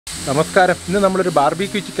നമസ്കാരം. ഇന്ന് നമ്മളൊരു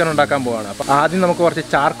ബാർബിക്യൂ ചിക്കൻ ഉണ്ടാക്കാൻ പോവാണ്. അപ്പോൾ ആദ്യം നമുക്ക് കുറച്ച്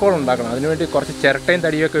ചാർക്കോൾ ഉണ്ടാക്കണം. അതിനുവേണ്ടി കുറച്ച് ചിരട്ടയും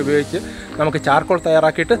തടിയൊക്കെ ഉപയോഗിച്ച് നമുക്ക് ചാർക്കോൾ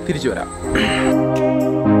തയ്യാറാക്കിയിട്ട് തിരിച്ചു വരാം.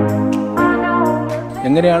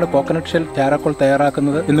 എങ്ങനെയാണ് കോക്കനട്ട് ഷെൽ ചാർക്കോൾ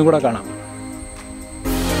തയ്യാറാക്കുന്നത് എന്നും കൂടെ കാണാം.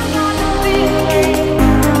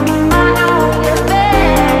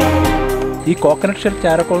 ഈ കോക്കനട്ട് ഷെൽ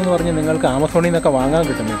ചാരക്കോൾ എന്ന് പറഞ്ഞ് നിങ്ങൾക്ക് ആമസോണിൽ നിന്നൊക്കെ വാങ്ങാൻ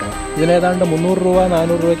കിട്ടും കേട്ടോ. ഇതിനേതാണ്ട് 300 രൂപ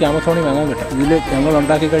 400 രൂപയ്ക്ക് ആമസോണിൽ വാങ്ങാൻ കിട്ടും. ഇതിൽ ഞങ്ങൾ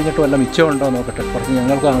ഉണ്ടാക്കി കഴിഞ്ഞിട്ട് വല്ല മിച്ചമുണ്ടോ നോക്കട്ടെ. കുറച്ച്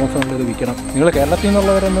ഞങ്ങൾക്ക് ആമസോണിൽ ഇത് വിൽക്കണം. നിങ്ങൾ കേരളത്തിൽ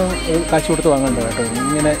നിന്നുള്ളവരൊന്നും കാശ് കൊടുത്ത് വാങ്ങണ്ട കേട്ടോ.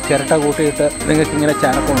 ഇങ്ങനെ ചിരട്ട കൂട്ടിയിട്ട് നിങ്ങൾക്ക് ഇങ്ങനെ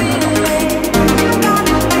ചാരക്കോൾ ഉണ്ടാക്കാം.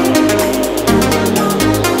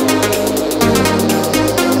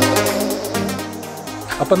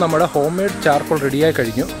 അപ്പം നമ്മുടെ ഹോം മെയ്ഡ് ചാർക്കോൾ റെഡിയായി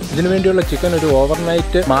കഴിഞ്ഞു. ഇതിനു വേണ്ടിയുള്ള ചിക്കൻ ഒരു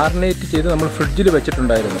ഓവർനൈറ്റ് മാറിനേറ്റ് ചെയ്ത് നമ്മൾ ഫ്രിഡ്ജിൽ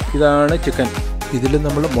വെച്ചിട്ടുണ്ടായിരുന്നു. ഇതാണ് ചിക്കൻ. ഇതിൽ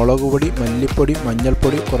നമ്മൾ മുളക് പൊടി, മല്ലിപ്പൊടി,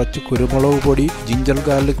 മഞ്ഞൾപ്പൊടി, കുറച്ച് കുരുമുളക് പൊടി, ജിഞ്ചർ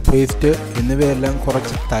ഗാർലിക് പേസ്റ്റ് എന്നിവയെല്ലാം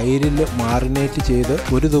കുറച്ച് തൈരിൽ മാറിനേറ്റ് ചെയ്ത്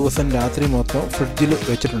ഒരു ദിവസം രാത്രി മൊത്തം ഫ്രിഡ്ജിൽ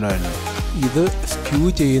വെച്ചിട്ടുണ്ടായിരുന്നു. ഇത് സ്റ്റ്യൂ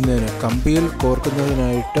ചെയ്യുന്നതിന് കമ്പിയിൽ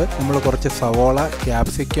കോർക്കുന്നതിനായിട്ട് നമ്മൾ കുറച്ച് സവോള,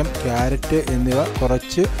 ക്യാപ്സിക്കം, ക്യാരറ്റ് എന്നിവ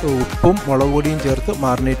കുറച്ച് ഉപ്പും മുളക് പൊടിയും ചേർത്ത്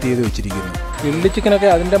മാറിനേറ്റ് ചെയ്ത് വെച്ചിരിക്കുന്നു. ഗ്രിൽഡ് ചിക്കനൊക്കെ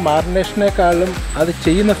അതിൻ്റെ മാറിനേഷനേക്കാളും അത്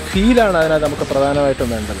ചെയ്യുന്ന ഫീലാണ് അതിനകത്ത് നമുക്ക് പ്രധാനമായിട്ടും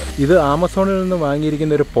വേണ്ടത്. ഇത് ആമസോണിൽ നിന്ന്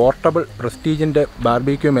വാങ്ങിയിരിക്കുന്ന ഒരു പോർട്ടബിൾ പ്രസ്റ്റീജിൻ്റെ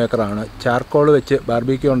ബാർബിക്യൂ മേക്കറാണ്. ചാർക്കോൾ വെച്ച്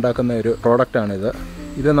ബാർബിക്യൂ ഉണ്ടാക്കുന്ന ഒരു പ്രോഡക്റ്റാണിത്.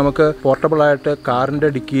 ഇത് നമുക്ക് പോർട്ടബിളായിട്ട് കാറിൻ്റെ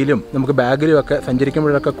ഡിക്കിയിലും നമുക്ക് ബാഗിലും ഒക്കെ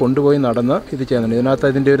സഞ്ചരിക്കുമ്പോഴൊക്കെ കൊണ്ടുപോയി നടന്ന് ഇത് ചെയ്യുന്നുണ്ട്.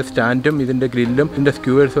 ഇതിനകത്ത് ഇതിൻ്റെ ഒരു സ്റ്റാൻഡും ഇതിൻ്റെ ഗ്രില്ലും ഇതിൻ്റെ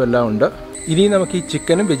സ്ക്യൂവേഴ്സും എല്ലാം ഉണ്ട്. ഇനി നമുക്ക് ഈ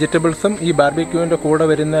ചിക്കനും വെജിറ്റബിൾസും ഈ ബാർബിക്യൂവിൻ്റെ കൂടെ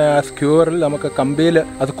വരുന്ന ആ സ്ക്യൂവറിൽ നമുക്ക് കമ്പിയിൽ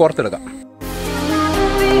അത് കോർത്തെടുക്കാം.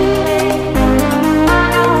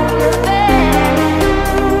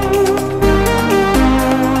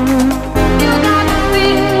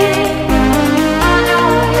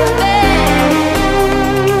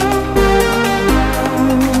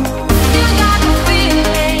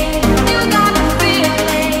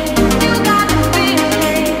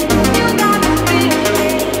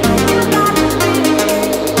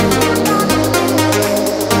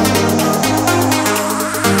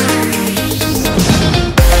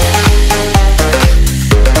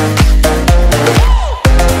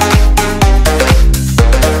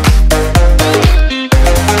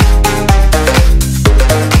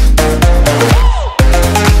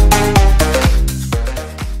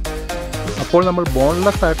 അപ്പോൾ നമ്മൾ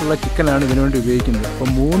ബോൺലെസ് ആയിട്ടുള്ള ചിക്കനാണ് ഇതിനുവേണ്ടി ഉപയോഗിക്കുന്നത്. അപ്പോൾ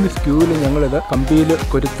 3 സ്ക്യൂവിൽ ഞങ്ങളിത് കമ്പിയിൽ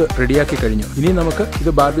കൊരുത്ത് റെഡിയാക്കി കഴിഞ്ഞു. ഇനി നമുക്ക്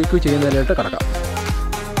ഇത് ബാർബിക്യൂ ചെയ്യുന്നതിനായിട്ട് കടക്കാം.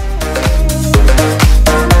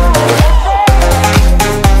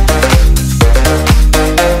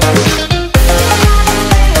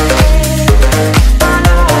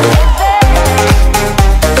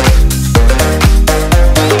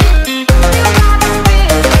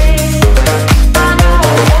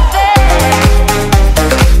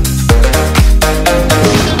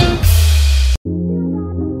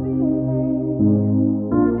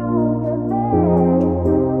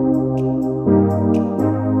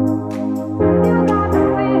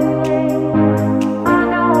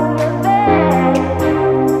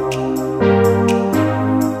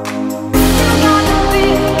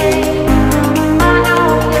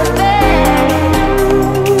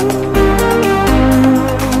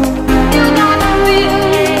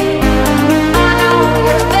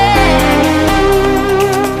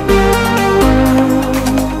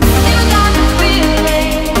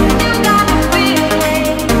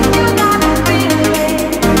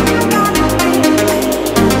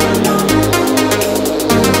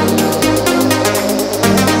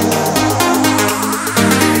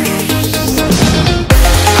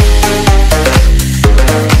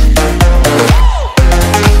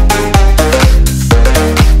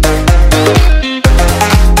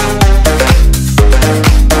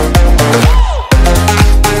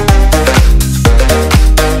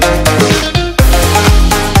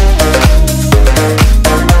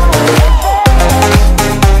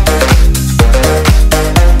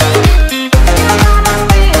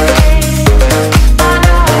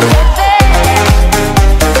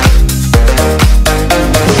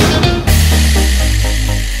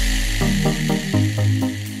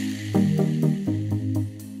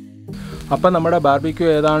 അപ്പം നമ്മുടെ ബാർബിക്യൂ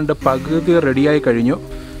ഏതാണ്ട് പകുതി റെഡിയായി കഴിഞ്ഞു.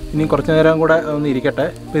 ഇനി കുറച്ച് നേരം കൂടെ ഒന്ന് ഇരിക്കട്ടെ.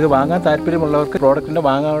 അപ്പോൾ ഇത് വാങ്ങാൻ താല്പര്യമുള്ളവർക്ക് പ്രോഡക്റ്റിൻ്റെ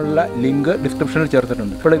വാങ്ങാനുള്ള ലിങ്ക് ഡിസ്ക്രിപ്ഷനിൽ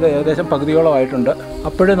ചേർത്തിട്ടുണ്ട്. ഇപ്പോൾ ഇത് ഏകദേശം പകുതിയോളം ആയിട്ടുണ്ട്.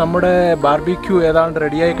 അപ്പോൾ നമ്മുടെ ബാർബിക്യൂ ഏതാണ്ട്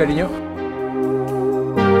റെഡിയായി കഴിഞ്ഞു.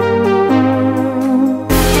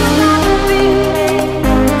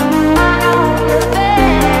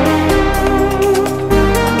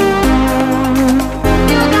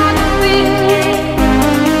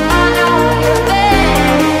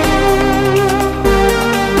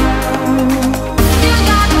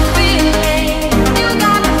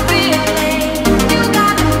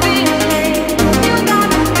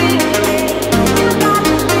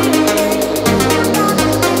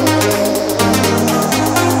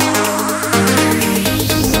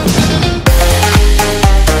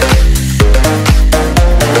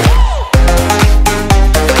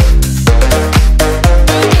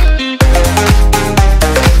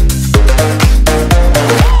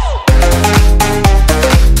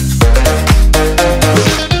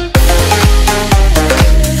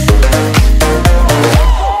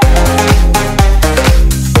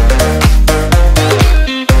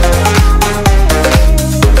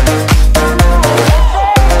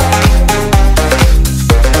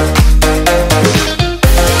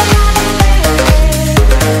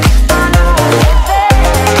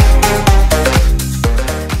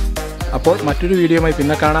 മറ്റൊരു വീഡിയോയുമായി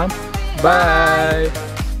പിന്നെ കാണാം. ബൈ.